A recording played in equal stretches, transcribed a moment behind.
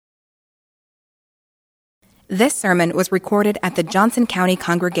This sermon was recorded at the Johnson County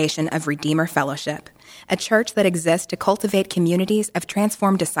Congregation of Redeemer Fellowship, a church that exists to cultivate communities of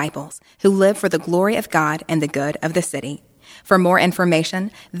transformed disciples who live for the glory of God and the good of the city. For more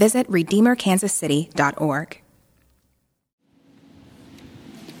information, visit redeemerkansascity.org.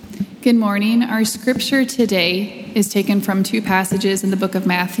 Good morning. Our scripture today is taken from two passages in the book of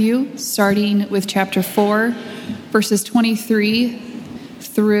Matthew, starting with chapter 4, verses 23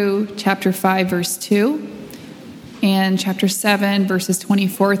 through chapter 5, verse 2, and chapter 7, verses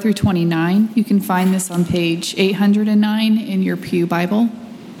 24 through 29. You can find this on page 809 in your Pew Bible.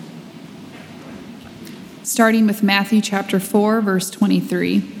 Starting with Matthew chapter 4, verse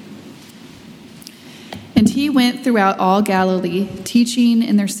 23. And he went throughout all Galilee, teaching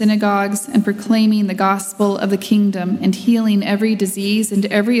in their synagogues and proclaiming the gospel of the kingdom and healing every disease and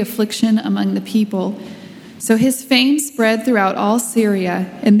every affliction among the people. So his fame spread throughout all Syria,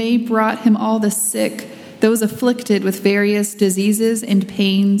 and they brought him all the sick, those afflicted with various diseases and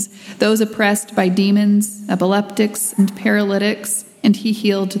pains, those oppressed by demons, epileptics, and paralytics, and he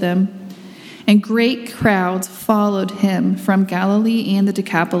healed them. And great crowds followed him from Galilee and the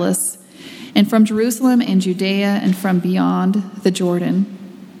Decapolis, and from Jerusalem and Judea, and from beyond the Jordan.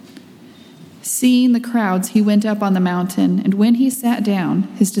 Seeing the crowds, he went up on the mountain, and when he sat down,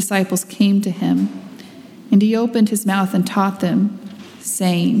 his disciples came to him, and he opened his mouth and taught them,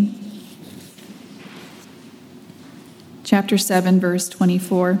 saying, Chapter 7, verse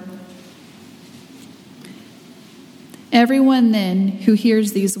 24. Everyone then who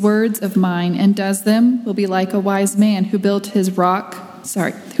hears these words of mine and does them will be like a wise man who built his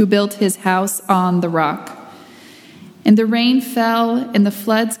house on the rock. And the rain fell, and the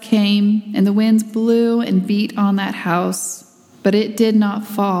floods came, and the winds blew and beat on that house, but it did not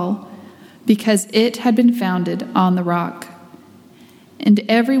fall, because it had been founded on the rock. And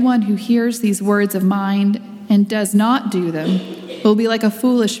everyone who hears these words of mine and does not do them will be like a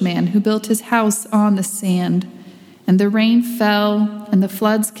foolish man who built his house on the sand. And the rain fell, and the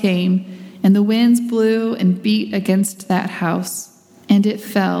floods came, and the winds blew and beat against that house, and it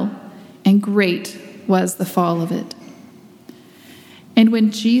fell, and great was the fall of it. And when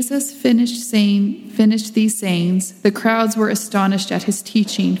Jesus finished these sayings, the crowds were astonished at his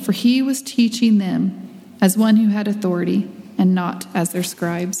teaching, for he was teaching them as one who had authority, and not as their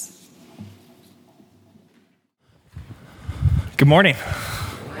scribes. Good morning.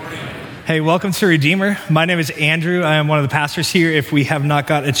 Hey, welcome to Redeemer. My name is Andrew. I am one of the pastors here. If we have not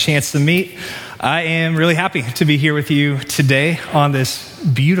got a chance to meet, I am really happy to be here with you today on this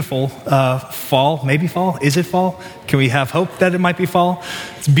beautiful fall. Maybe fall? Is it fall? Can we have hope that it might be fall?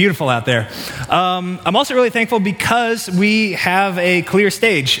 It's beautiful out there. I'm also really thankful because we have a clear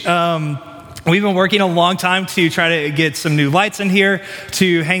stage. We've been working a long time to try to get some new lights in here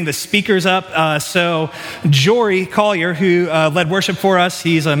to hang the speakers up. So Jory Collier, who led worship for us,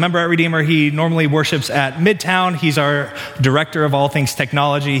 he's a member at Redeemer. He normally worships at Midtown. He's our director of all things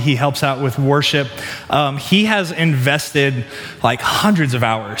technology. He helps out with worship. He has invested like hundreds of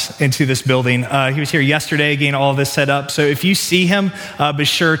hours into this building. He was here yesterday getting all of this set up. So if you see him, be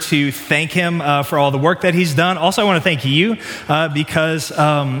sure to thank him for all the work that he's done. Also, I want to thank you because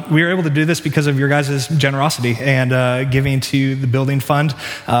we were able to do this because of your guys' generosity and giving to the building fund,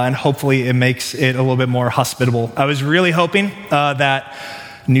 and hopefully it makes it a little bit more hospitable. I was really hoping that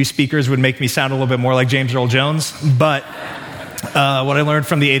new speakers would make me sound a little bit more like James Earl Jones, but what I learned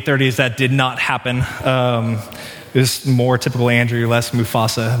from the 830 is that did not happen. It was more typical Andrew, less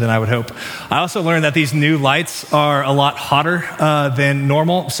Mufasa than I would hope. I also learned that these new lights are a lot hotter than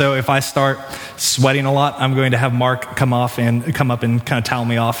normal. So if I start sweating a lot, I'm going to have Mark come up and kind of towel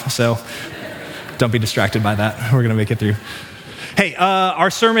me off. So don't be distracted by that. We're going to make it through. Hey, our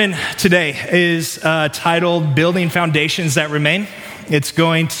sermon today is titled Building Foundations That Remain. It's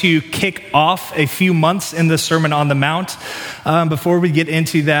going to kick off a few months in the Sermon on the Mount. Before we get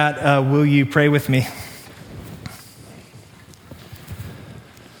into that, will you pray with me?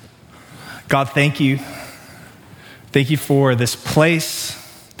 God, thank you. Thank you for this place.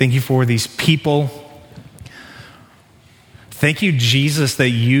 Thank you for these people. Thank you, Jesus, that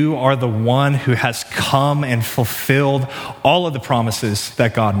you are the one who has come and fulfilled all of the promises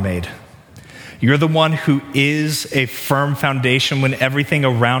that God made. You're the one who is a firm foundation when everything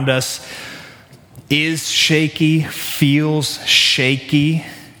around us is shaky, feels shaky.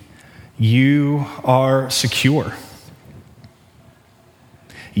 You are secure.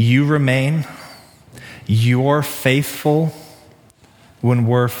 You remain. You're faithful when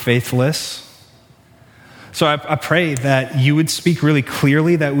we're faithless. So I pray that you would speak really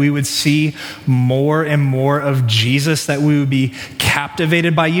clearly, that we would see more and more of Jesus, that we would be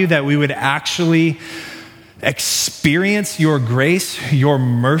captivated by you, that we would actually experience your grace, your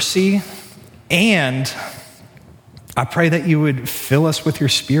mercy, and I pray that you would fill us with your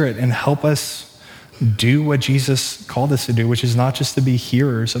Spirit and help us do what Jesus called us to do, which is not just to be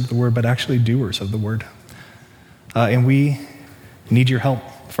hearers of the word, but actually doers of the word. And we need your help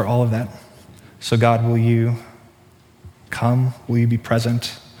for all of that. So God, will you come? Will you be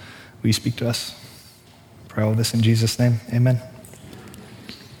present? Will you speak to us? Pray all this in Jesus' name. Amen.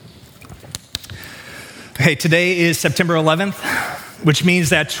 Okay, today is September 11th, which means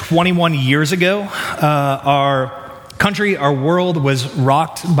that 21 years ago, our country, our world was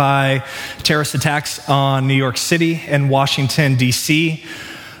rocked by terrorist attacks on New York City and Washington, D.C.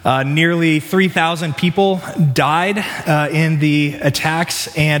 Nearly 3,000 people died in the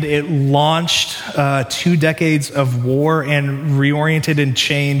attacks, and it launched 2 decades of war and reoriented and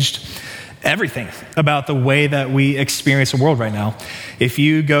changed everything about the way that we experience the world right now. If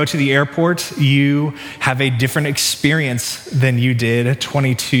you go to the airport, you have a different experience than you did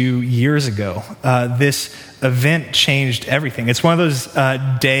 22 years ago. This event changed everything. It's one of those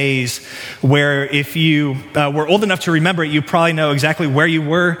days where if you were old enough to remember it, you probably know exactly where you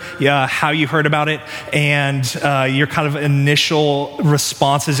were, how you heard about it, and your kind of initial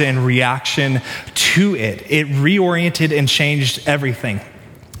responses and reaction to it. It reoriented and changed everything.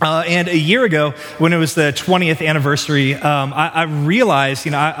 And a year ago, when it was the 20th anniversary, I realized,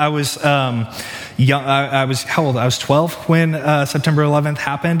 I was young. I was how old? I was 12 when September 11th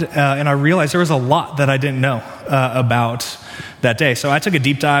happened, and I realized there was a lot that I didn't know about that day. So I took a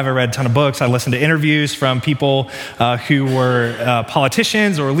deep dive. I read a ton of books. I listened to interviews from people who were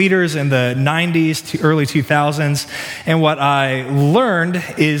politicians or leaders in the 90s to early 2000s. And what I learned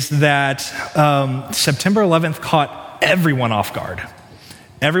is that September 11th caught everyone off guard.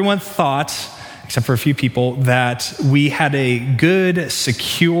 Everyone thought, except for a few people, that we had a good,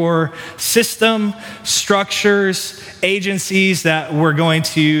 secure system, structures, agencies that were going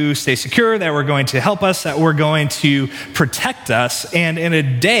to stay secure, that were going to help us, that were going to protect us. And in a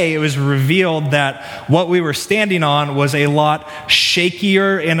day, it was revealed that what we were standing on was a lot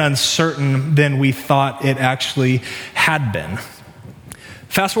shakier and uncertain than we thought it actually had been.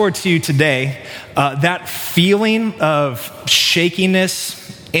 Fast forward to today, that feeling of shakiness,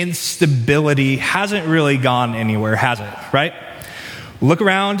 instability hasn't really gone anywhere, has it? Right? Look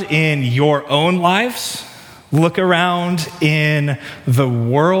around in your own lives, look around in the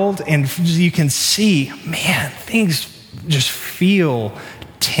world, and you can see, man, things just feel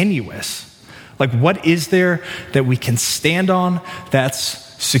tenuous. Like, what is there that we can stand on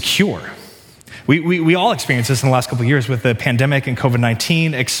that's secure? We all experienced this in the last couple of years with the pandemic and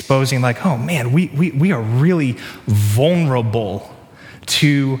COVID-19 exposing like, oh man, we are really vulnerable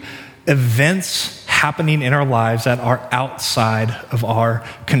to events happening in our lives that are outside of our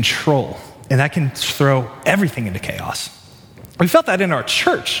control. And that can throw everything into chaos. We felt that in our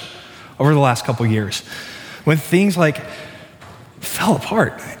church over the last couple of years when things like fell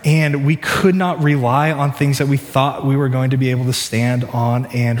apart and we could not rely on things that we thought we were going to be able to stand on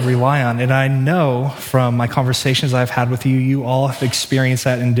and rely on. And I know from my conversations I've had with you, you all have experienced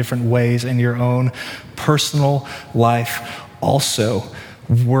that in different ways in your own personal life also.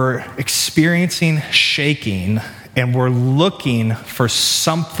 We're experiencing shaking and we're looking for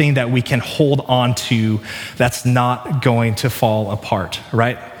something that we can hold on to that's not going to fall apart,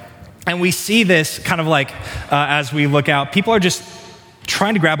 right? And we see this kind of like as we look out, people are just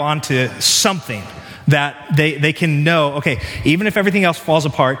trying to grab onto something that they can know, okay, even if everything else falls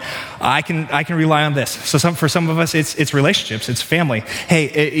apart, I can rely on this. So for some of us, it's relationships, it's family.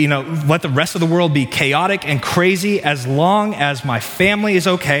 Hey, let the rest of the world be chaotic and crazy as long as my family is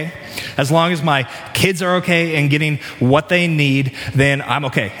okay, as long as my kids are okay and getting what they need, then I'm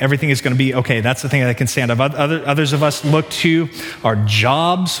okay. Everything is going to be okay. That's the thing that I can stand up. Others of us look to our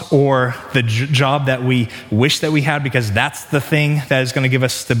jobs or the job that we wish that we had because that's the thing that is going to give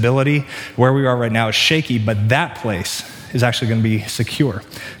us stability. Where we are right now is shaky, but that place is actually going to be secure.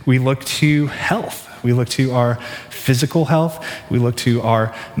 We look to health. We look to our physical health. We look to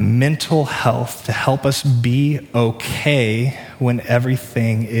our mental health to help us be okay when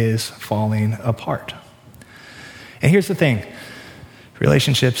everything is falling apart. And here's the thing.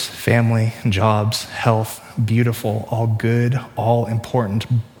 Relationships, family, jobs, health, beautiful, all good, all important.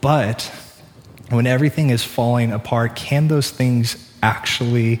 But when everything is falling apart, can those things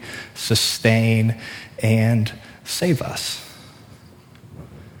actually sustain and save us?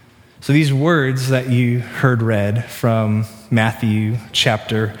 So these words that you heard read from Matthew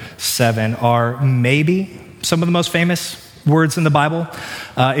chapter 7 are maybe some of the most famous words in the Bible.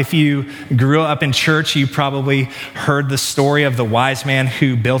 If you grew up in church, you probably heard the story of the wise man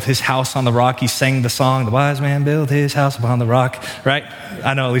who built his house on the rock. He sang the song, "The wise man built his house upon the rock," right?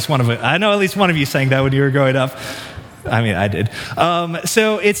 I know at least one of you sang that when you were growing up. I mean, I did.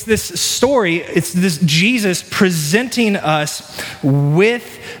 So it's this story, it's this Jesus presenting us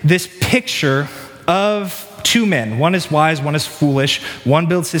with this picture of two men. One is wise, one is foolish. One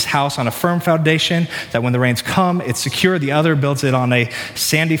builds his house on a firm foundation that when the rains come, it's secure. The other builds it on a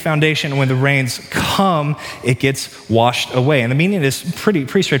sandy foundation. And when the rains come, it gets washed away. And the meaning is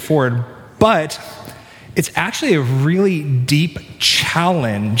pretty straightforward, but it's actually a really deep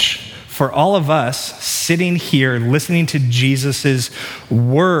challenge for all of us sitting here listening to Jesus's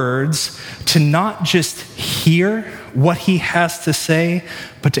words to not just hear what he has to say,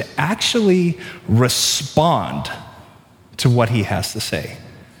 but to actually respond to what he has to say.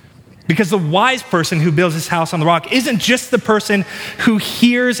 Because the wise person who builds his house on the rock isn't just the person who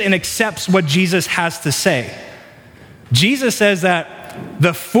hears and accepts what Jesus has to say. Jesus says that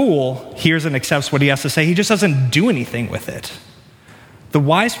the fool hears and accepts what he has to say. He just doesn't do anything with it. The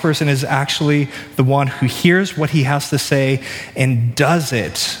wise person is actually the one who hears what he has to say and does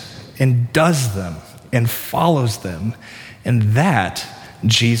it and does them and follows them. And that,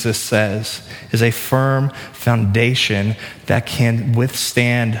 Jesus says, is a firm foundation that can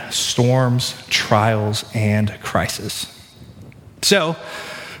withstand storms, trials, and crisis. So,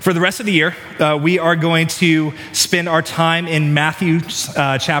 for the rest of the year, we are going to spend our time in Matthew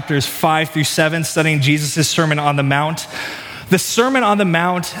chapters 5 through 7, studying Jesus' Sermon on the Mount. The Sermon on the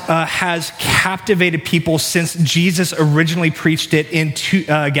Mount has captivated people since Jesus originally preached it in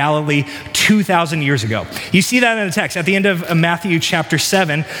Galilee 2,000 years ago. You see that in the text. At the end of Matthew chapter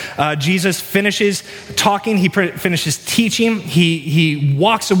 7, Jesus finishes talking, he finishes teaching, he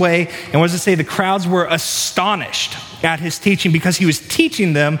walks away, and what does it say? The crowds were astonished at his teaching because he was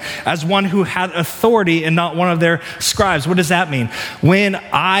teaching them as one who had authority and not one of their scribes. What does that mean? When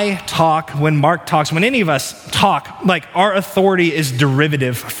I talk, when Mark talks, when any of us talk, like our authority is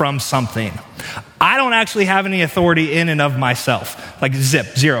derivative from something. I don't actually have any authority in and of myself. Like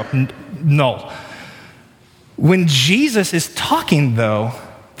zero, null. When Jesus is talking though,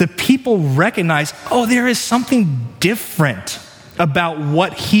 the people recognize, oh, there is something different about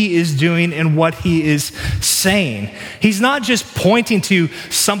what he is doing and what he is saying. He's not just pointing to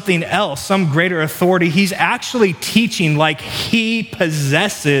something else, some greater authority. He's actually teaching like he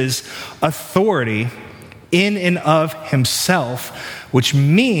possesses authority in and of himself, which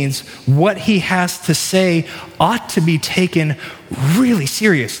means what he has to say ought to be taken really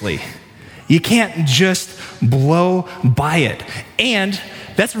seriously. You can't just blow by it. And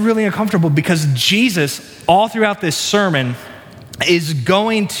that's really uncomfortable because Jesus, all throughout this sermon, is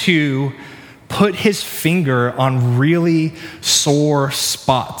going to put his finger on really sore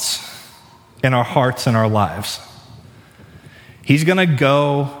spots in our hearts and our lives. He's going to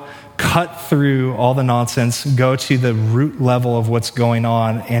go cut through all the nonsense, go to the root level of what's going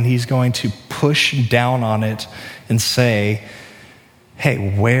on, and he's going to push down on it and say,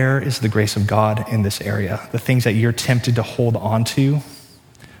 hey, where is the grace of God in this area? The things that you're tempted to hold on to,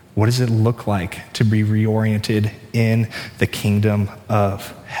 what does it look like to be reoriented in the kingdom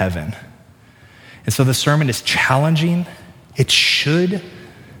of heaven? And so the sermon is challenging. It should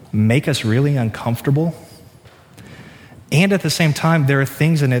make us really uncomfortable. And at the same time, there are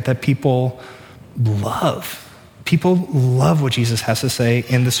things in it that people love. People love what Jesus has to say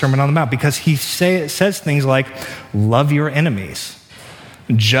in the Sermon on the Mount because he says things like, love your enemies.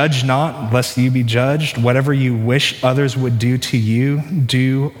 Judge not, lest you be judged. Whatever you wish others would do to you,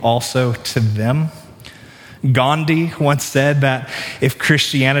 do also to them. Gandhi once said that if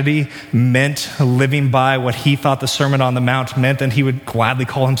Christianity meant living by what he thought the Sermon on the Mount meant, then he would gladly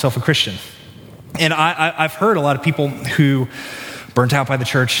call himself a Christian. And I've heard a lot of people who, burnt out by the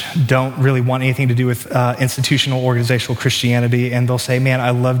church, don't really want anything to do with institutional organizational Christianity, and they'll say, man, I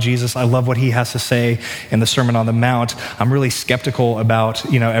love Jesus, I love what he has to say in the Sermon on the Mount. I'm really skeptical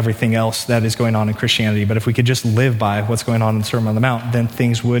about everything else that is going on in Christianity, but if we could just live by what's going on in the Sermon on the Mount, then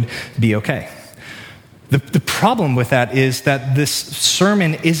things would be okay. The problem with that is that this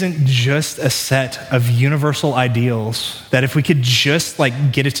sermon isn't just a set of universal ideals that if we could just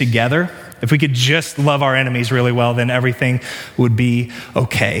get it together, if we could just love our enemies really well, then everything would be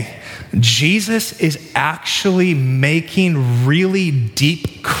okay. Jesus is actually making really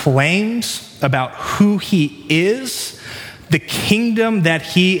deep claims about who he is, the kingdom that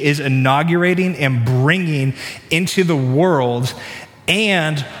he is inaugurating and bringing into the world,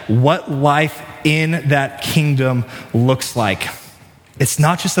 and what life in that kingdom looks like. It's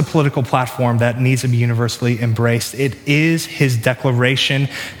not just a political platform that needs to be universally embraced. It is his declaration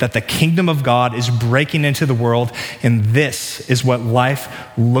that the kingdom of God is breaking into the world, and this is what life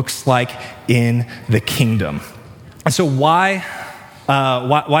looks like in the kingdom. And so why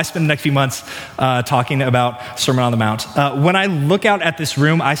spend the next few months talking about Sermon on the Mount? When I look out at this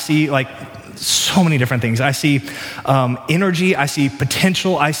room, I see so many different things. I see energy, I see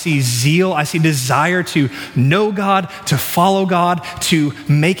potential, I see zeal, I see desire to know God, to follow God, to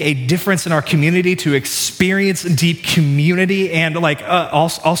make a difference in our community, to experience deep community, and all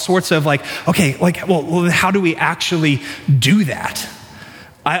sorts of how do we actually do that?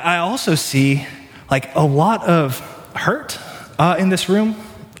 I also see a lot of hurt in this room,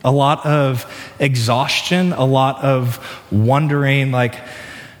 a lot of exhaustion, a lot of wondering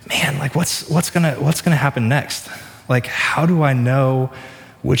what's gonna happen next? How do I know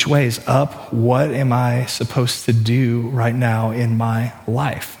which way is up? What am I supposed to do right now in my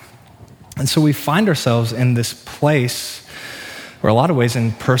life? And so we find ourselves in this place where a lot of ways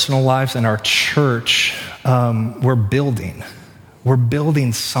in personal lives and our church, we're building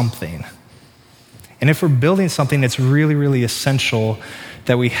something. And if we're building something, it's really, really essential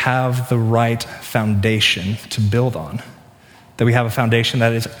that we have the right foundation to build on. That we have a foundation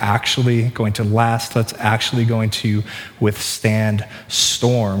that is actually going to last, that's actually going to withstand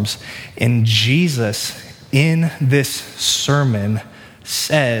storms. And Jesus, in this sermon,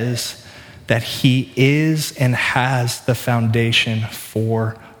 says that he is and has the foundation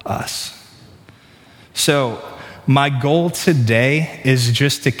for us. So my goal today is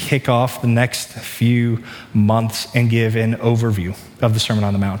just to kick off the next few months and give an overview of the Sermon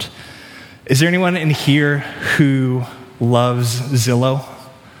on the Mount. Is there anyone in here who loves Zillow?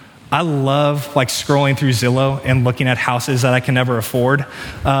 I love scrolling through Zillow and looking at houses that I can never afford.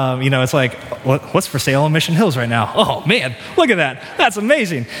 It's what's for sale in Mission Hills right now? Oh man, look at that. That's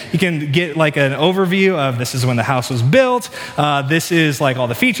amazing. You can get an overview of this is when the house was built. This is all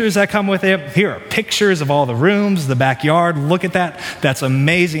the features that come with it. Here are pictures of all the rooms, the backyard. Look at that. That's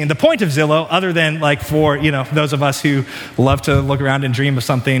amazing. And the point of Zillow, other than for those of us who love to look around and dream of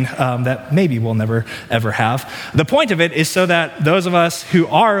something that maybe we'll never ever have, the point of it is so that those of us who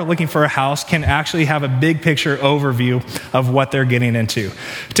are looking for a house can actually have a big picture overview of what they're getting into.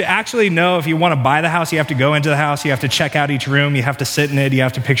 To actually know if you want to buy the house, you have to go into the house, you have to check out each room, you have to sit in it, you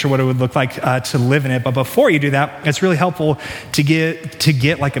have to picture what it would look like to live in it. But before you do that, it's really helpful to get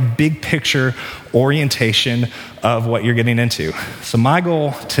a big picture orientation of what you're getting into. So my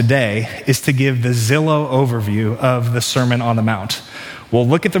goal today is to give the Zillow overview of the Sermon on the Mount. We'll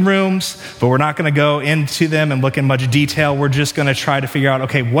look at the rooms, but we're not going to go into them and look in much detail. We're just going to try to figure out,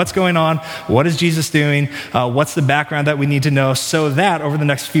 okay, what's going on? What is Jesus doing? What's the background that we need to know, so that over the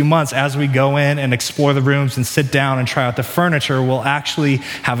next few months, as we go in and explore the rooms and sit down and try out the furniture, we'll actually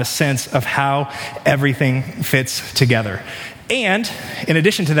have a sense of how everything fits together. And in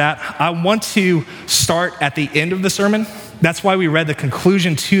addition to that, I want to start at the end of the sermon. That's why we read the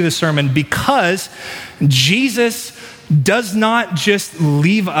conclusion to the sermon, because Jesus does not just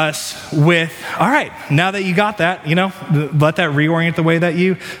leave us with, all right, now that you got that, let that reorient the way that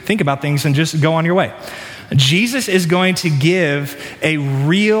you think about things and just go on your way. Jesus is going to give a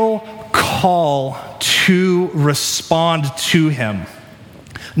real call to respond to him.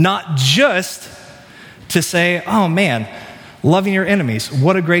 Not just to say, oh man, loving your enemies,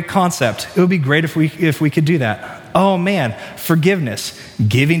 what a great concept. It would be great if we could do that. Oh man, forgiveness,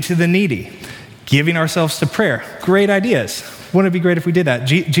 giving to the needy, giving ourselves to prayer. Great ideas. Wouldn't it be great if we did that?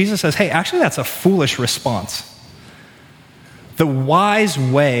 Jesus says, hey, actually that's a foolish response. The wise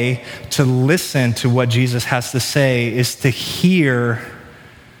way to listen to what Jesus has to say is to hear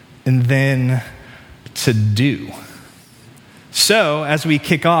and then to do. So as we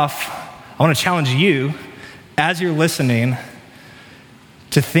kick off, I want to challenge you as you're listening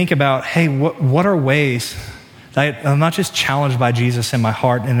to think about, hey, what are ways that I'm not just challenged by Jesus in my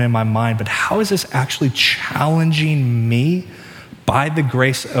heart and in my mind, but how is this actually challenging me by the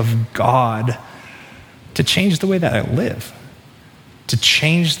grace of God to change the way that I live, to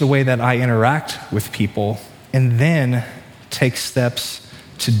change the way that I interact with people, and then take steps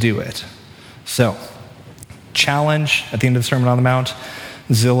to do it. So, challenge at the end of the Sermon on the Mount,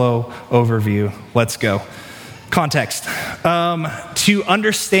 Zillow overview. Let's go. Context. To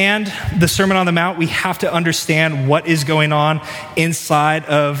understand the Sermon on the Mount, we have to understand what is going on inside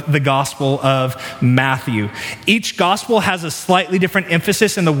of the Gospel of Matthew. Each Gospel has a slightly different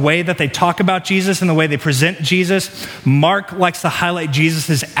emphasis in the way that they talk about Jesus and the way they present Jesus. Mark likes to highlight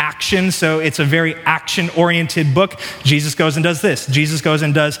Jesus' action, so it's a very action-oriented book. Jesus goes and does this. Jesus goes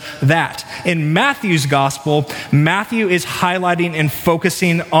and does that. In Matthew's Gospel, Matthew is highlighting and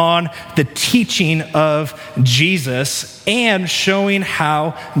focusing on the teaching of Jesus and showing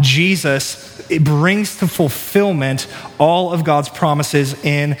how Jesus brings to fulfillment all of God's promises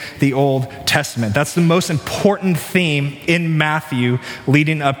in the Old Testament. That's the most important theme in Matthew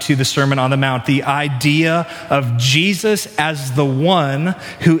leading up to the Sermon on the Mount, the idea of Jesus as the one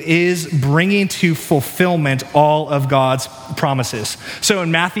who is bringing to fulfillment all of God's promises. So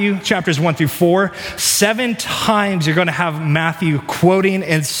in Matthew chapters 1 through 4, 7 times you're going to have Matthew quoting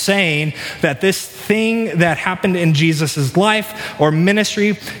and saying that this thing that happened in Jesus' life or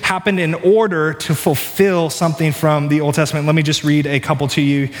ministry happened in order to fulfill something from the Old Testament. Let me just read a couple to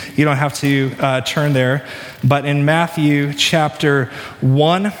you. You don't have to turn there. But in Matthew chapter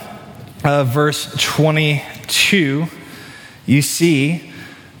 1, verse 22, you see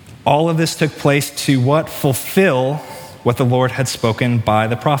all of this took place to what? Fulfill what the Lord had spoken by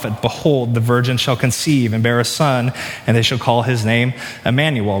the prophet. Behold, the virgin shall conceive and bear a son, and they shall call his name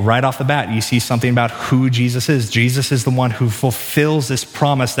Emmanuel. Right off the bat, you see something about who Jesus is. Jesus is the one who fulfills this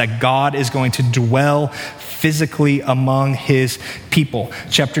promise that God is going to dwell physically among his people.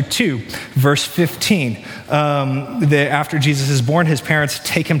 Chapter 2, verse 15. After Jesus is born, his parents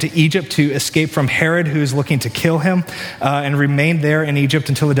take him to Egypt to escape from Herod, who is looking to kill him, and remain there in Egypt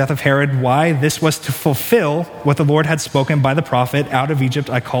until the death of Herod. Why? This was to fulfill what the Lord had spoken by the prophet, out of Egypt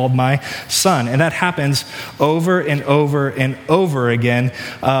I called my son. And that happens over and over and over again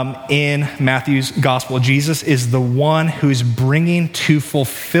in Matthew's gospel. Jesus is the one who's bringing to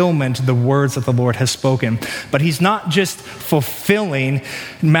fulfillment the words that the Lord has spoken. But he's not just fulfilling.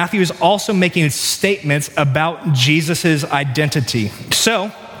 Matthew is also making statements about Jesus' identity.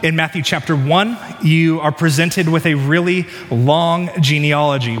 So, in Matthew chapter 1, you are presented with a really long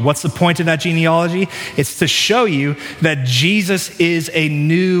genealogy. What's the point of that genealogy? It's to show you that Jesus is a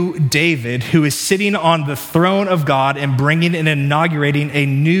new David who is sitting on the throne of God and bringing and inaugurating a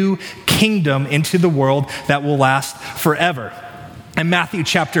new kingdom into the world that will last forever. In Matthew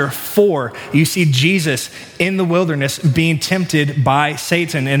chapter 4, you see Jesus in the wilderness being tempted by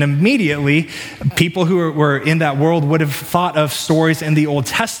Satan. And immediately, people who were in that world would have thought of stories in the Old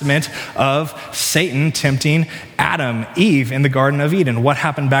Testament of Satan tempting Adam, Eve in the Garden of Eden. What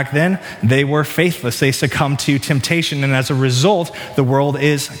happened back then? They were faithless. They succumbed to temptation. And as a result, the world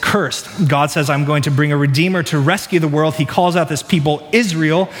is cursed. God says, I'm going to bring a redeemer to rescue the world. He calls out this people,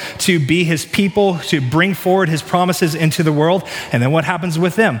 Israel, to be his people, to bring forward his promises into the world. And then what happens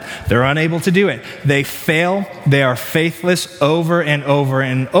with them? They're unable to do it. They fail. They are faithless over and over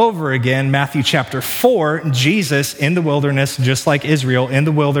and over again. Matthew chapter 4, Jesus in the wilderness, just like Israel in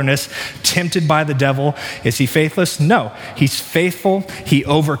the wilderness, tempted by the devil. Is he faithful? No, he's faithful. He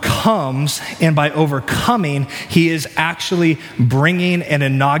overcomes, and by overcoming, he is actually bringing and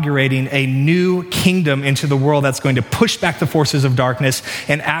inaugurating a new kingdom into the world that's going to push back the forces of darkness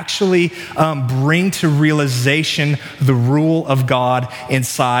and actually bring to realization the rule of God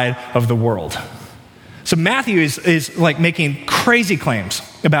inside of the world. So Matthew is like making crazy claims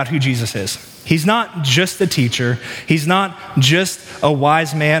about who Jesus is. He's not just a teacher. He's not just a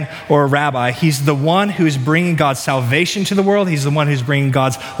wise man or a rabbi. He's the one who is bringing God's salvation to the world. He's the one who's bringing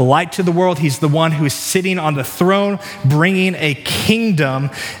God's light to the world. He's the one who is sitting on the throne, bringing a kingdom,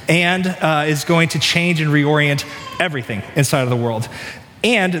 and is going to change and reorient everything inside of the world.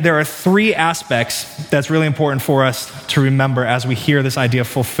 And there are 3 aspects that's really important for us to remember as we hear this idea of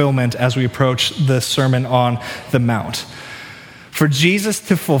fulfillment as we approach the Sermon on the Mount. For Jesus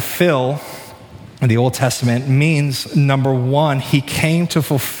to fulfill the Old Testament means, number 1, he came to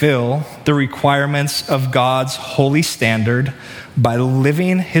fulfill the requirements of God's holy standard by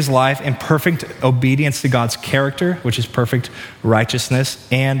living his life in perfect obedience to God's character, which is perfect righteousness,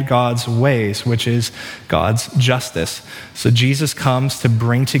 and God's ways, which is God's justice. So Jesus comes to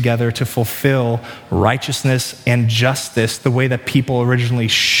bring together, to fulfill righteousness and justice the way that people originally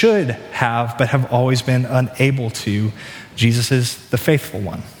should have, but have always been unable to. Jesus is the faithful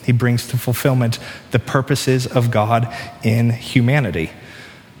one. He brings to fulfillment the purposes of God in humanity.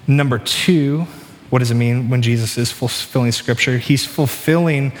 Number 2, What does it mean when Jesus is fulfilling Scripture? He's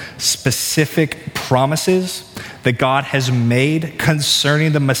fulfilling specific promises that God has made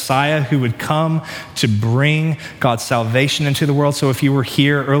concerning the Messiah who would come to bring God's salvation into the world. So if you were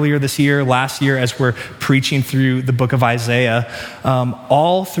here earlier this year, last year, as we're preaching through the book of Isaiah,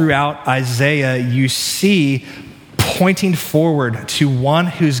 all throughout Isaiah, you see pointing forward to one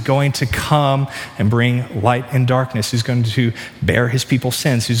who's going to come and bring light and darkness, who's going to bear his people's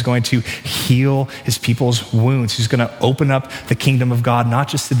sins, who's going to heal his people's wounds, who's going to open up the kingdom of God, not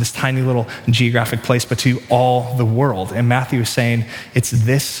just to this tiny little geographic place, but to all the world. And Matthew is saying it's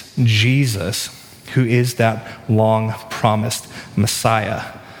this Jesus who is that long promised Messiah.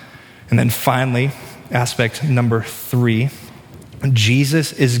 And then finally, aspect number 3,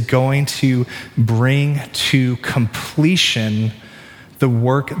 Jesus is going to bring to completion the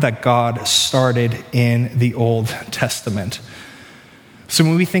work that God started in the Old Testament. So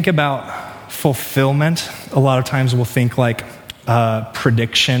when we think about fulfillment, a lot of times we'll think like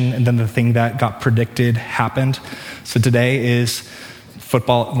prediction, and then the thing that got predicted happened. So today is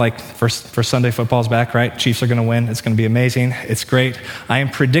football, like first Sunday, football's back, right? Chiefs are going to win. It's going to be amazing. It's great. I am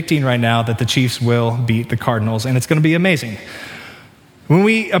predicting right now that the Chiefs will beat the Cardinals, and it's going to be amazing. When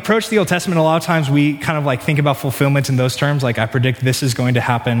we approach the Old Testament, a lot of times we kind of like think about fulfillment in those terms, like I predict this is going to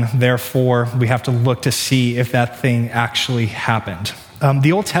happen, therefore we have to look to see if that thing actually happened.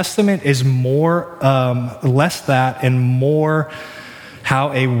 The Old Testament is less that and more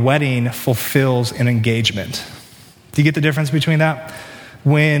how a wedding fulfills an engagement. Do you get the difference between that?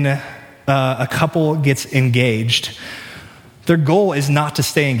 When a couple gets engaged, their goal is not to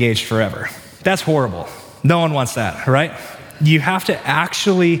stay engaged forever. That's horrible. No one wants that, right? You have to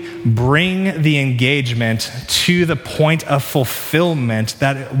actually bring the engagement to the point of fulfillment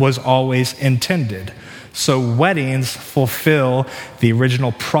that was always intended. So weddings fulfill the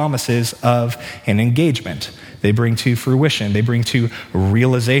original promises of an engagement. They bring to fruition. They bring to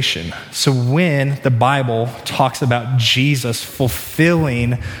realization. So when the Bible talks about Jesus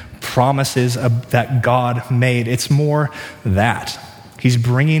fulfilling promises that God made, it's more that. He's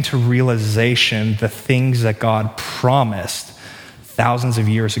bringing to realization the things that God promised thousands of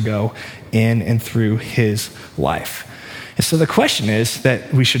years ago in and through his life. And so the question is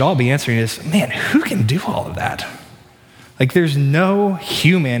that we should all be answering is, man, who can do all of that? Like there's no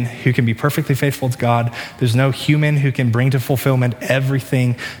human who can be perfectly faithful to God. There's no human who can bring to fulfillment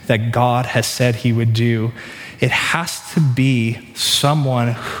everything that God has said he would do. It has to be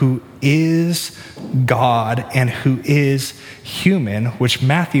someone who is God and who is human, which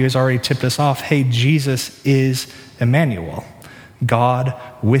Matthew has already tipped us off. Hey, Jesus is Emmanuel, God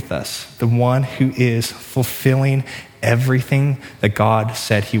with us, the one who is fulfilling everything that God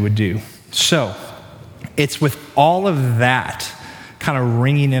said he would do. So it's with all of that kind of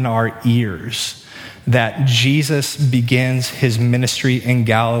ringing in our ears that Jesus begins his ministry in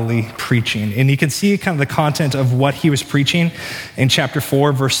Galilee preaching. And you can see kind of the content of what he was preaching in chapter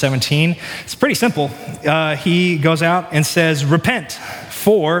 4, verse 17. It's pretty simple. He goes out and says, repent,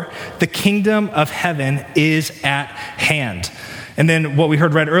 for the kingdom of heaven is at hand. And then what we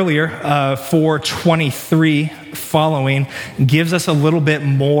heard read earlier, 4:23 following, gives us a little bit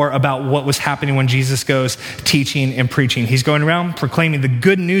more about what was happening when Jesus goes teaching and preaching. He's going around proclaiming the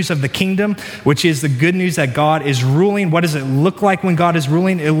good news of the kingdom, which is the good news that God is ruling. What does it look like when God is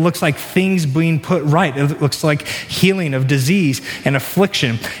ruling? It looks like things being put right. It looks like healing of disease and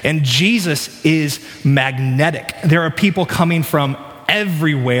affliction. And Jesus is magnetic. There are people coming from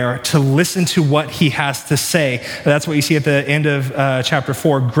everywhere to listen to what he has to say. That's what you see at the end of chapter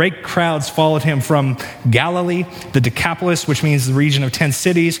 4. Great crowds followed him from Galilee, the Decapolis, which means the region of 10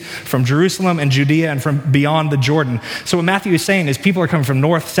 cities, from Jerusalem and Judea, and from beyond the Jordan. So what Matthew is saying is people are coming from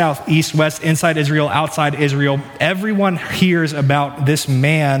north, south, east, west, inside Israel, outside Israel. Everyone hears about this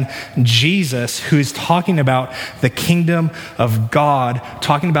man, Jesus, who is talking about the kingdom of God,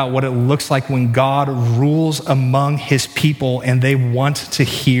 talking about what it looks like when God rules among his people, and they want to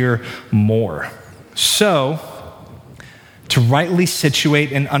hear more. So, to rightly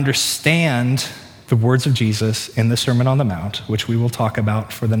situate and understand the words of Jesus in the Sermon on the Mount, which we will talk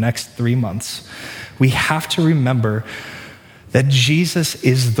about for the next 3 months, we have to remember that Jesus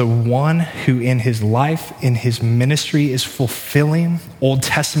is the one who in his life, in his ministry, is fulfilling Old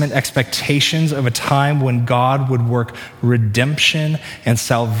Testament expectations of a time when God would work redemption and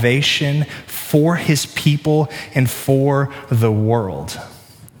salvation for his people and for the world.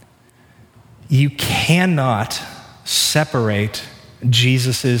 You cannot separate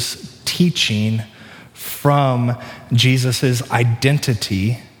Jesus's teaching from Jesus's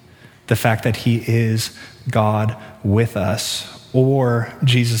identity, the fact that he is God with us, or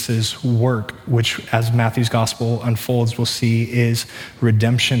Jesus' work, which as Matthew's gospel unfolds, we'll see is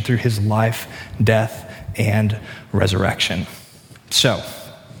redemption through his life, death, and resurrection. So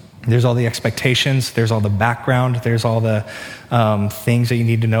there's all the expectations, there's all the background, there's all the things that you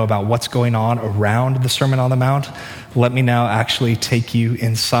need to know about what's going on around the Sermon on the Mount. Let me now actually take you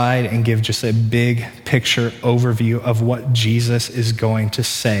inside and give just a big picture overview of what Jesus is going to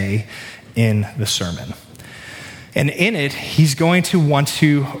say in the sermon. And in it, he's going to want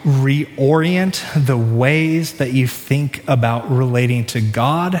to reorient the ways that you think about relating to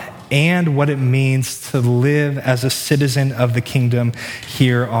God and what it means to live as a citizen of the kingdom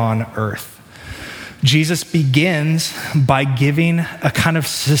here on earth. Jesus begins by giving a kind of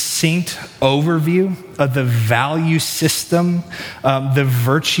succinct overview of the value system, the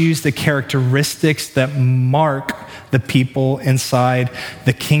virtues, the characteristics that mark the people inside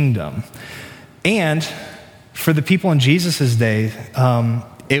the kingdom. And for the people in Jesus' day,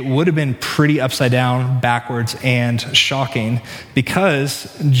 it would have been pretty upside down, backwards, and shocking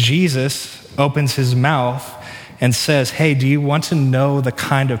because Jesus opens his mouth and says, hey, do you want to know the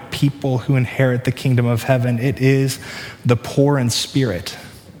kind of people who inherit the kingdom of heaven? It is the poor in spirit.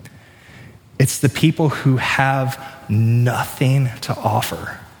 It's the people who have nothing to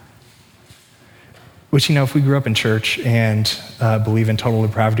offer. Which, if we grew up in church and believe in total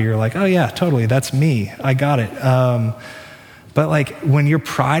depravity, you're like, oh yeah, totally, that's me. I got it. But when your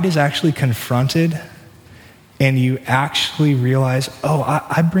pride is actually confronted and you actually realize, oh,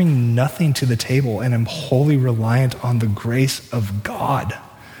 I bring nothing to the table and I'm wholly reliant on the grace of God.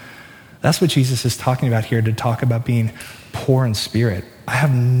 That's what Jesus is talking about here, to talk about being poor in spirit. I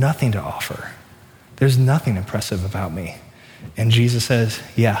have nothing to offer. There's nothing impressive about me. And Jesus says,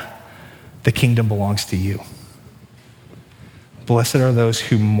 yeah, the kingdom belongs to you. Blessed are those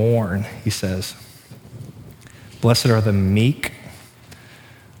who mourn, he says. Blessed are the meek,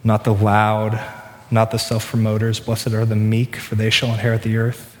 not the loud, not the self-promoters. Blessed are the meek, for they shall inherit the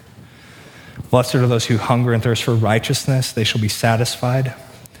earth. Blessed are those who hunger and thirst for righteousness, they shall be satisfied.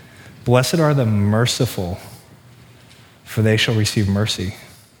 Blessed are the merciful, for they shall receive mercy.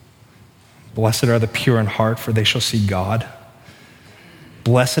 Blessed are the pure in heart, for they shall see God.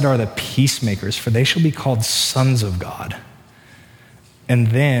 Blessed are the peacemakers, for they shall be called sons of God. And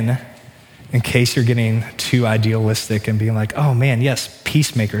then, in case you're getting too idealistic and being like, oh man, yes,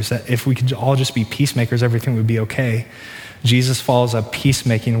 peacemakers, that if we could all just be peacemakers, everything would be okay. Jesus follows up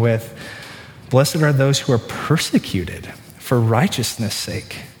peacemaking with, blessed are those who are persecuted for righteousness'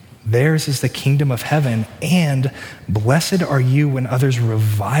 sake. Theirs is the kingdom of heaven, and blessed are you when others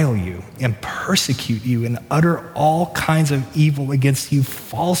revile you and persecute you and utter all kinds of evil against you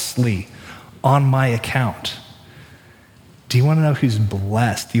falsely on my account. Do you want to know who's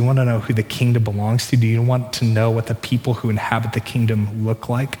blessed? Do you want to know who the kingdom belongs to? Do you want to know what the people who inhabit the kingdom look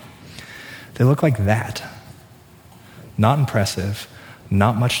like? They look like that. Not impressive,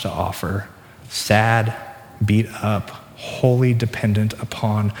 not much to offer, sad, beat up, wholly dependent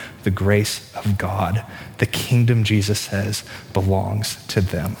upon the grace of God. The kingdom, Jesus says, belongs to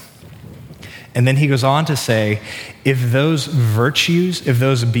them. And then he goes on to say, if those virtues, if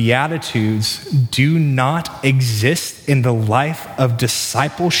those beatitudes do not exist in the life of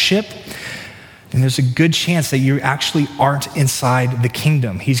discipleship, then there's a good chance that you actually aren't inside the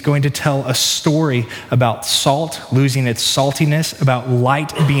kingdom. He's going to tell a story about salt losing its saltiness, about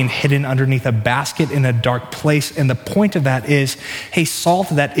light being hidden underneath a basket in a dark place. And the point of that is, hey, salt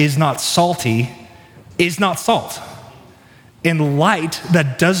that is not salty is not salt. And light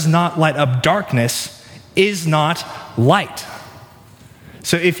that does not light up darkness is not light.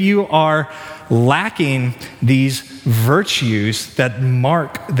 So if you are lacking these virtues that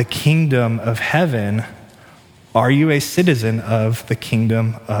mark the kingdom of heaven, are you a citizen of the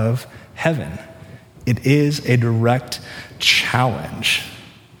kingdom of heaven? It is a direct challenge.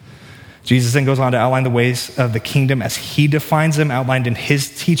 Jesus then goes on to outline the ways of the kingdom as he defines them, outlined in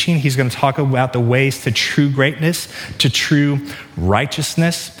his teaching. He's going to talk about the ways to true greatness, to true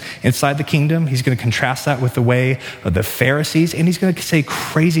righteousness inside the kingdom. He's going to contrast that with the way of the Pharisees, and he's going to say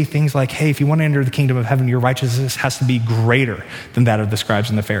crazy things like, hey, if you want to enter the kingdom of heaven, your righteousness has to be greater than that of the scribes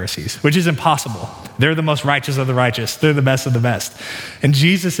and the Pharisees, which is impossible. They're the most righteous of the righteous. They're the best of the best. And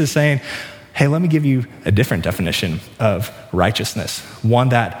Jesus is saying, hey, let me give you a different definition of righteousness, one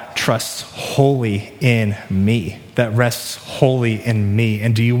that trusts wholly in me, that rests wholly in me.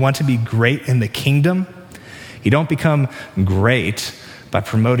 And do you want to be great in the kingdom? You don't become great by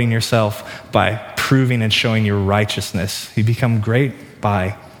promoting yourself, by proving and showing your righteousness. You become great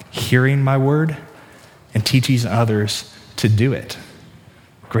by hearing my word and teaching others to do it.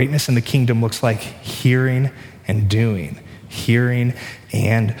 Greatness in the kingdom looks like hearing and doing. hearing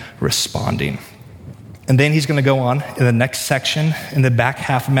and responding. And then he's going to go on in the next section, in the back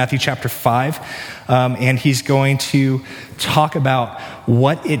half of Matthew chapter 5, and he's going to talk about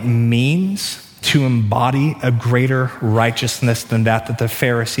what it means to embody a greater righteousness than that the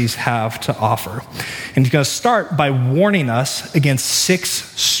Pharisees have to offer. And he's going to start by warning us against 6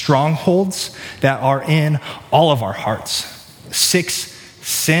 strongholds that are in all of our hearts. 6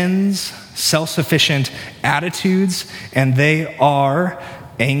 sins, self-sufficient attitudes, and they are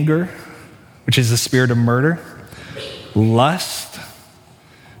anger, which is the spirit of murder, lust,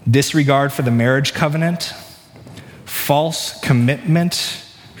 disregard for the marriage covenant, false commitment,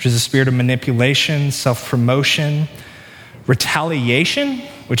 which is the spirit of manipulation, self-promotion, retaliation,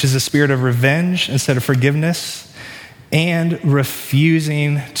 which is the spirit of revenge instead of forgiveness, and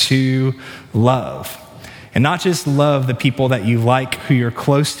refusing to love. And not just love the people that you like, who you're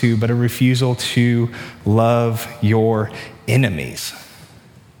close to, but a refusal to love your enemies.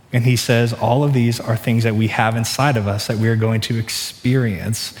 And he says all of these are things that we have inside of us that we are going to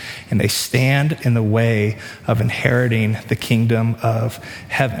experience, and they stand in the way of inheriting the kingdom of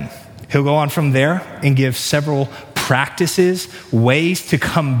heaven. He'll go on from there and give several practices, ways to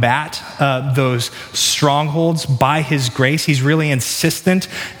combat those strongholds by his grace. He's really insistent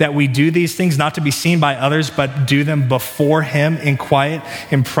that we do these things, not to be seen by others, but do them before him in quiet,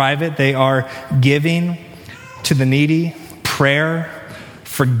 in private. They are giving to the needy, prayer,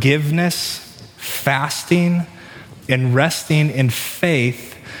 forgiveness, fasting, and resting in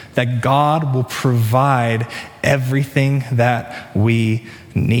faith that God will provide everything that we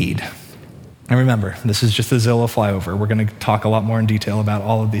need. And remember, this is just a Zillow flyover. We're going to talk a lot more in detail about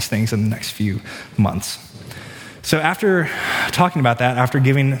all of these things in the next few months. So after talking about that, after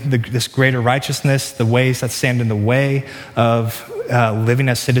giving this greater righteousness, the ways that stand in the way of living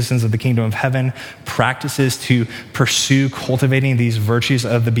as citizens of the kingdom of heaven, practices to pursue cultivating these virtues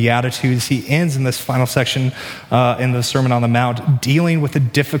of the Beatitudes, he ends in this final section in the Sermon on the Mount dealing with the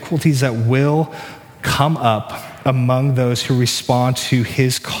difficulties that will come up among those who respond to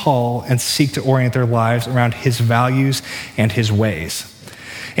his call and seek to orient their lives around his values and his ways.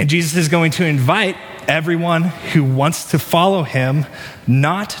 And Jesus is going to invite everyone who wants to follow him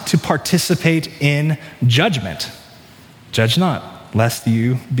not to participate in judgment. Judge not, lest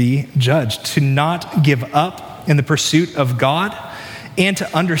you be judged. To not give up in the pursuit of God, and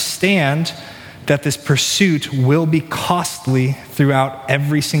to understand that this pursuit will be costly throughout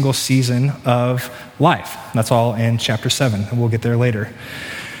every single season of life. That's all in chapter 7, and we'll get there later.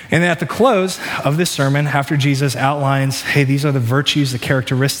 And then at the close of this sermon, after Jesus outlines, hey, these are the virtues, the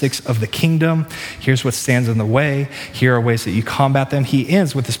characteristics of the kingdom. Here's what stands in the way. Here are ways that you combat them. He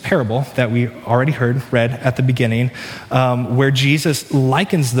ends with this parable that we already read at the beginning, where Jesus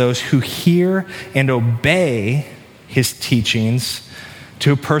likens those who hear and obey his teachings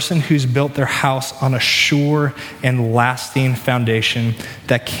to a person who's built their house on a sure and lasting foundation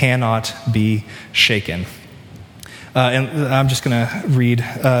that cannot be shaken. And I'm just going to read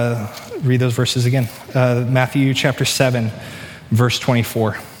those verses again. Matthew chapter 7, verse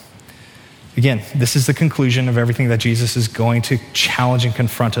 24. Again, this is the conclusion of everything that Jesus is going to challenge and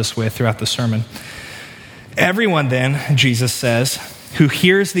confront us with throughout the sermon. Everyone then, Jesus says, who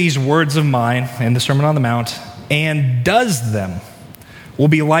hears these words of mine in the Sermon on the Mount and does them will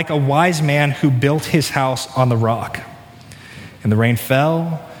be like a wise man who built his house on the rock. And the rain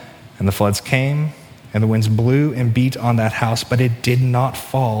fell, and the floods came, and the winds blew and beat on that house, but it did not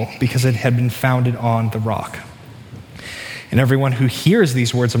fall because it had been founded on the rock. And everyone who hears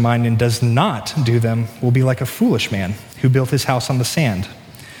these words of mine and does not do them will be like a foolish man who built his house on the sand.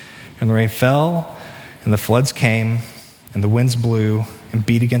 And the rain fell, and the floods came, and the winds blew and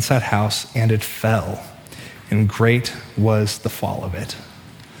beat against that house, and it fell. And great was the fall of it.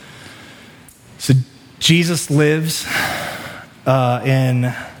 So Jesus lives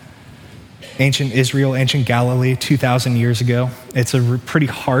in ancient Israel, ancient Galilee, 2,000 years ago. It's a pretty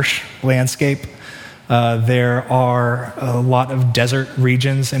harsh landscape. There are a lot of desert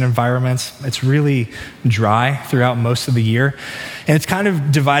regions and environments. It's really dry throughout most of the year. And it's kind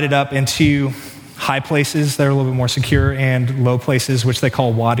of divided up into high places that are a little bit more secure and low places, which they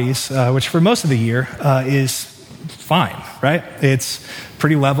call wadis, which for most of the year is fine, right? It's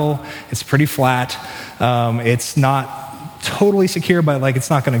pretty level. It's pretty flat. It's not totally secure, but it's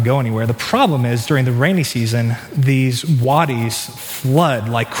not going to go anywhere. The problem is during the rainy season, these wadis flood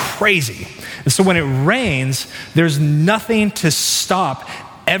like crazy. And so when it rains, there's nothing to stop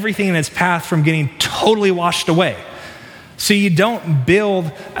everything in its path from getting totally washed away. So you don't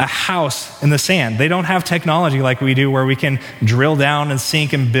build a house in the sand. They don't have technology like we do where we can drill down and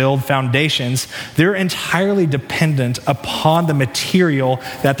sink and build foundations. They're entirely dependent upon the material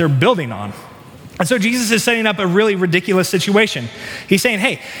that they're building on. And so Jesus is setting up a really ridiculous situation. He's saying,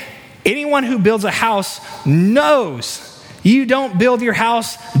 hey, anyone who builds a house knows you don't build your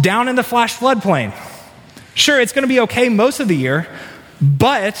house down in the flash floodplain. Sure, it's going to be okay most of the year,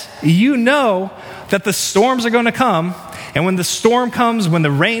 but you know that the storms are going to come. And when the storm comes, when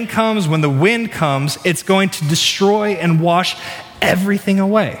the rain comes, when the wind comes, it's going to destroy and wash everything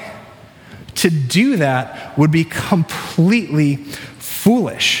away. To do that would be completely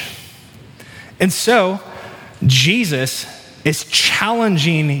foolish. And so Jesus is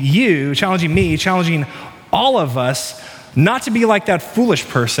challenging you, challenging me, challenging all of us not to be like that foolish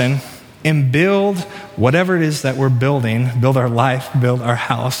person and build whatever it is that we're building, build our life, build our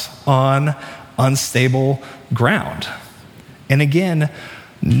house on unstable ground. And again,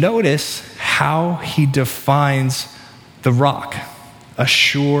 notice how he defines the rock, a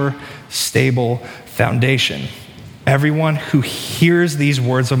sure, stable foundation. Everyone who hears these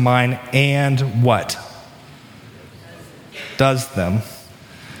words of mine and what? Does them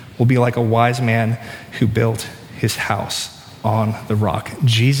will be like a wise man who built his house on the rock.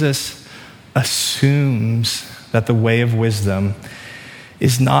 Jesus assumes that the way of wisdom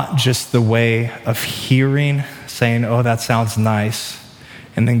is not just the way of hearing, saying, oh, that sounds nice,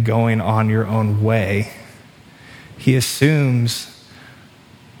 and then going on your own way. He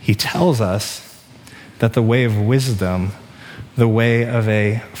tells us that the way of wisdom, the way of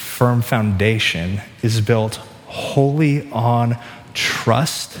a firm foundation, is built wholly on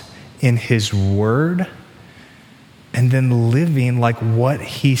trust in his word and then living like what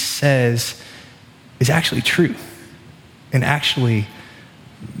he says is actually true and actually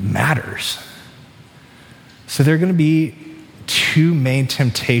matters. So there are going to be two main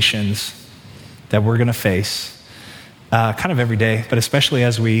temptations that we're going to face kind of every day, but especially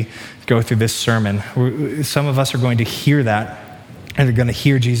as we go through this sermon. Some of us are going to hear that, and they're going to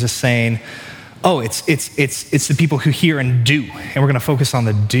hear Jesus saying, oh, it's the people who hear and do. And we're going to focus on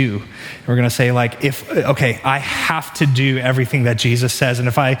the do. And we're going to say I have to do everything that Jesus says. And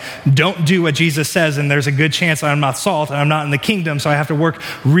if I don't do what Jesus says, then there's a good chance I'm not salt and I'm not in the kingdom. So I have to work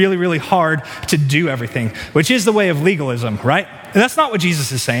really, really hard to do everything, which is the way of legalism, right? And that's not what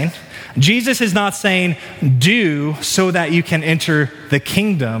Jesus is saying. Jesus is not saying do so that you can enter the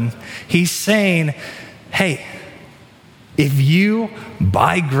kingdom. He's saying, hey, if you,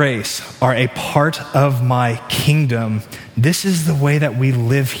 by grace, are a part of my kingdom, this is the way that we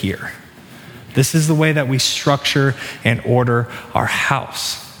live here. This is the way that we structure and order our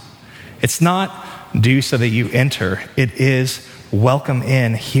house. It's not do so that you enter. It is welcome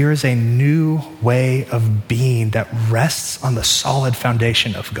in. Here is a new way of being that rests on the solid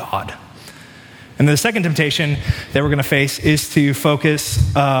foundation of God. And the second temptation that we're going to face is to focus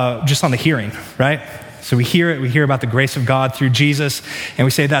just on the hearing, right? So we hear about the grace of God through Jesus, and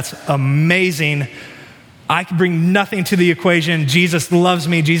we say, that's amazing. I can bring nothing to the equation. Jesus loves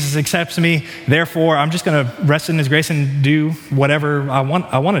me. Jesus accepts me. Therefore, I'm just going to rest in his grace and do whatever I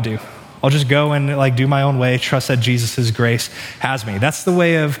want to do. I'll just go and do my own way, trust that Jesus' grace has me. That's the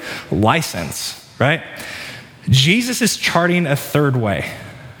way of license, right? Jesus is charting a third way.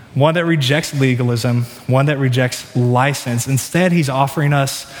 One that rejects legalism, one that rejects license. Instead, he's offering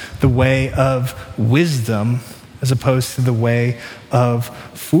us the way of wisdom as opposed to the way of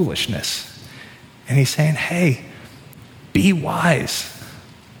foolishness. And he's saying, hey, be wise.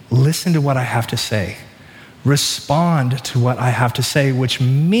 Listen to what I have to say. Respond to what I have to say, which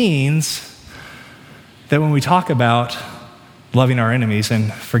means that when we talk about loving our enemies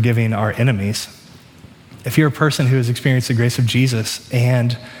and forgiving our enemies, if you're a person who has experienced the grace of Jesus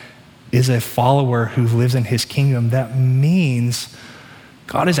and is a follower who lives in his kingdom, that means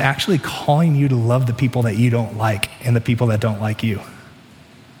God is actually calling you to love the people that you don't like and the people that don't like you.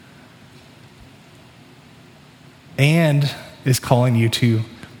 And is calling you to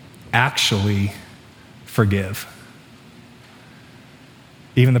actually forgive.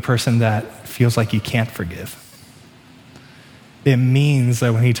 Even the person that feels like you can't forgive. It means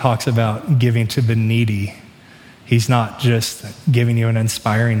that when he talks about giving to the needy, he's not just giving you an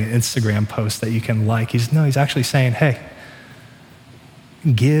inspiring Instagram post that you can like. He's actually saying, hey,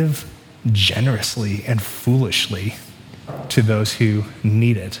 give generously and foolishly to those who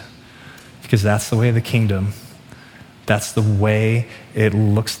need it. Because that's the way of the kingdom. That's the way it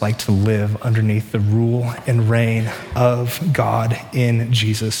looks like to live underneath the rule and reign of God in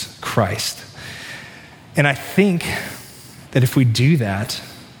Jesus Christ. And I think that if we do that,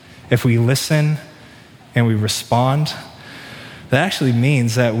 if we listen and we respond, that actually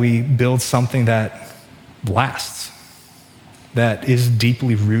means that we build something that lasts, that is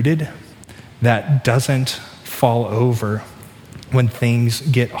deeply rooted, that doesn't fall over when things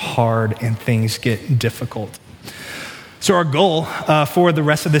get hard and things get difficult. So our goal for the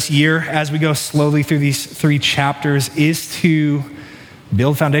rest of this year, as we go slowly through these 3 chapters, is to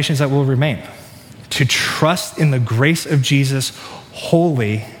build foundations that will remain, to trust in the grace of Jesus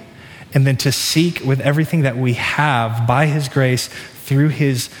wholly, and then to seek with everything that we have by his grace through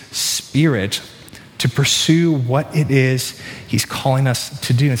his Spirit to pursue what it is he's calling us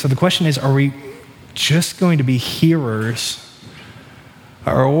to do. And so the question is, are we just going to be hearers,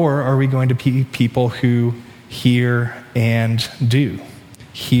 or are we going to be people who hear and do,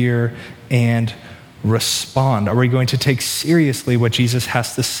 hear and respond? Are we going to take seriously what Jesus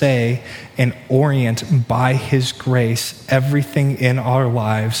has to say and orient by his grace everything in our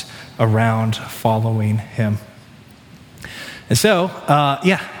lives around following him? And so,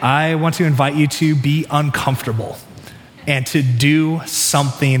 I want to invite you to be uncomfortable and to do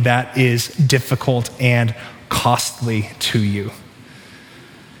something that is difficult and costly to you.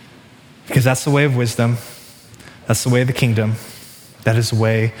 Because that's the way of wisdom. That's the way of the kingdom. That is the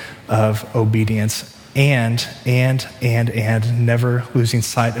way of obedience. And never losing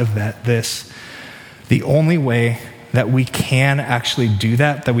sight of this. The only way that we can actually do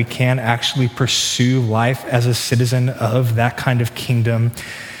that we can actually pursue life as a citizen of that kind of kingdom,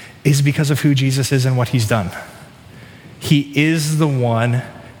 is because of who Jesus is and what he's done. He is the one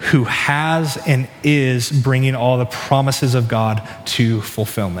who has and is bringing all the promises of God to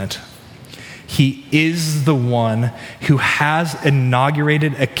fulfillment. He is the one who has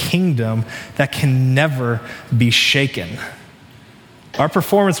inaugurated a kingdom that can never be shaken. Our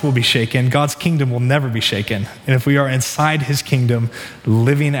performance will be shaken. God's kingdom will never be shaken. And if we are inside his kingdom,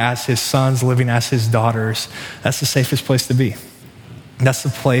 living as his sons, living as his daughters, that's the safest place to be. That's the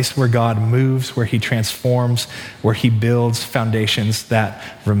place where God moves, where he transforms, where he builds foundations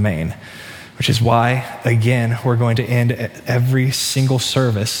that remain. Which is why, again, we're going to end every single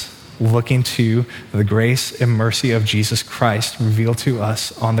service looking to the grace and mercy of Jesus Christ revealed to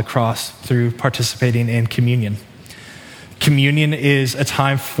us on the cross through participating in communion. Communion is a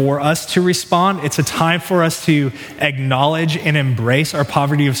time for us to respond. It's a time for us to acknowledge and embrace our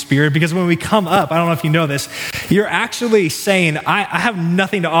poverty of spirit. Because when we come up, I don't know if you know this, you're actually saying, I have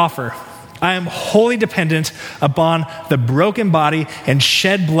nothing to offer. I am wholly dependent upon the broken body and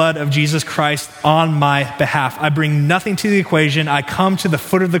shed blood of Jesus Christ on my behalf. I bring nothing to the equation. I come to the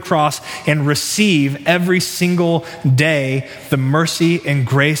foot of the cross and receive every single day the mercy and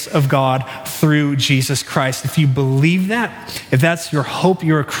grace of God through Jesus Christ. If you believe that, if that's your hope,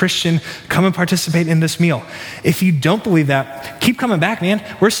 you're a Christian, come and participate in this meal. If you don't believe that, keep coming back, man.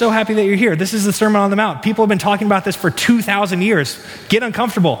 We're so happy that you're here. This is the Sermon on the Mount. People have been talking about this for 2,000 years. Get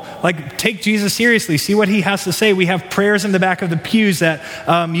uncomfortable. Take Jesus seriously. See what he has to say. We have prayers in the back of the pews that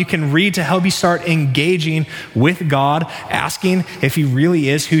you can read to help you start engaging with God, asking if he really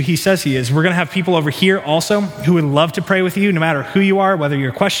is who he says he is. We're going to have people over here also who would love to pray with you, no matter who you are, whether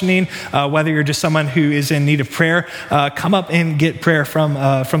you're questioning, whether you're just someone who is in need of prayer. Come up and get prayer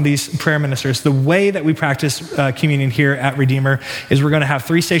from these prayer ministers. The way that we practice communion here at Redeemer is we're going to have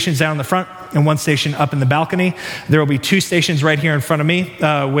 3 stations down in the front and 1 station up in the balcony. There will be 2 stations right here in front of me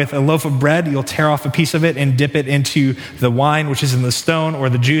with a loaf of bread. You'll tear off a piece of it and dip it into the wine, which is in the stone, or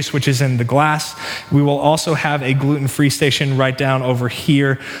the juice, which is in the glass. We will also have a gluten-free station right down over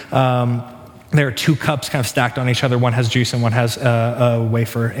here. There are 2 cups kind of stacked on each other. One has juice and one has a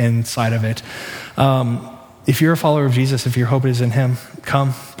wafer inside of it. If you're a follower of Jesus, if your hope is in him,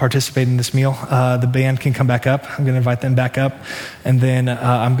 come participate in this meal. The band can come back up. I'm going to invite them back up. And then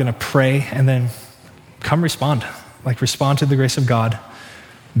I'm going to pray, and then come respond. Respond to the grace of God.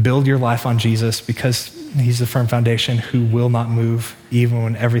 Build your life on Jesus, because he's the firm foundation who will not move even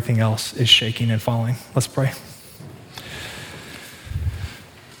when everything else is shaking and falling. Let's pray.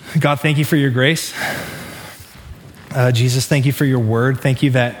 God, thank you for your grace. Jesus, thank you for your word. Thank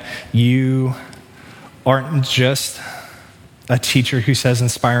you that you aren't just a teacher who says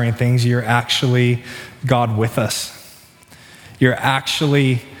inspiring things. You're actually God with us. You're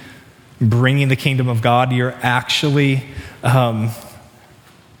actually bringing the kingdom of God. You're actually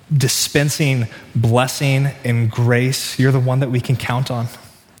dispensing blessing and grace. You're the one that we can count on.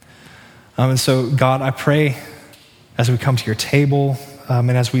 And so, God, I pray as we come to your table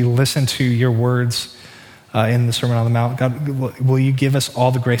and as we listen to your words in the Sermon on the Mount, God, will you give us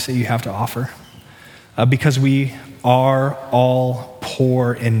all the grace that you have to offer? Because we are all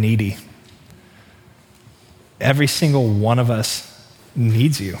poor and needy. Every single one of us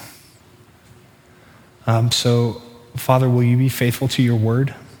needs you. So Father, will you be faithful to your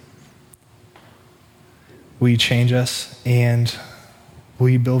word? Will you change us, and will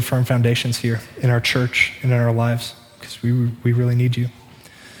you build firm foundations here in our church and in our lives? Because we really need you.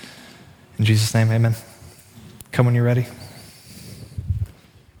 In Jesus' name, amen. Come when you're ready.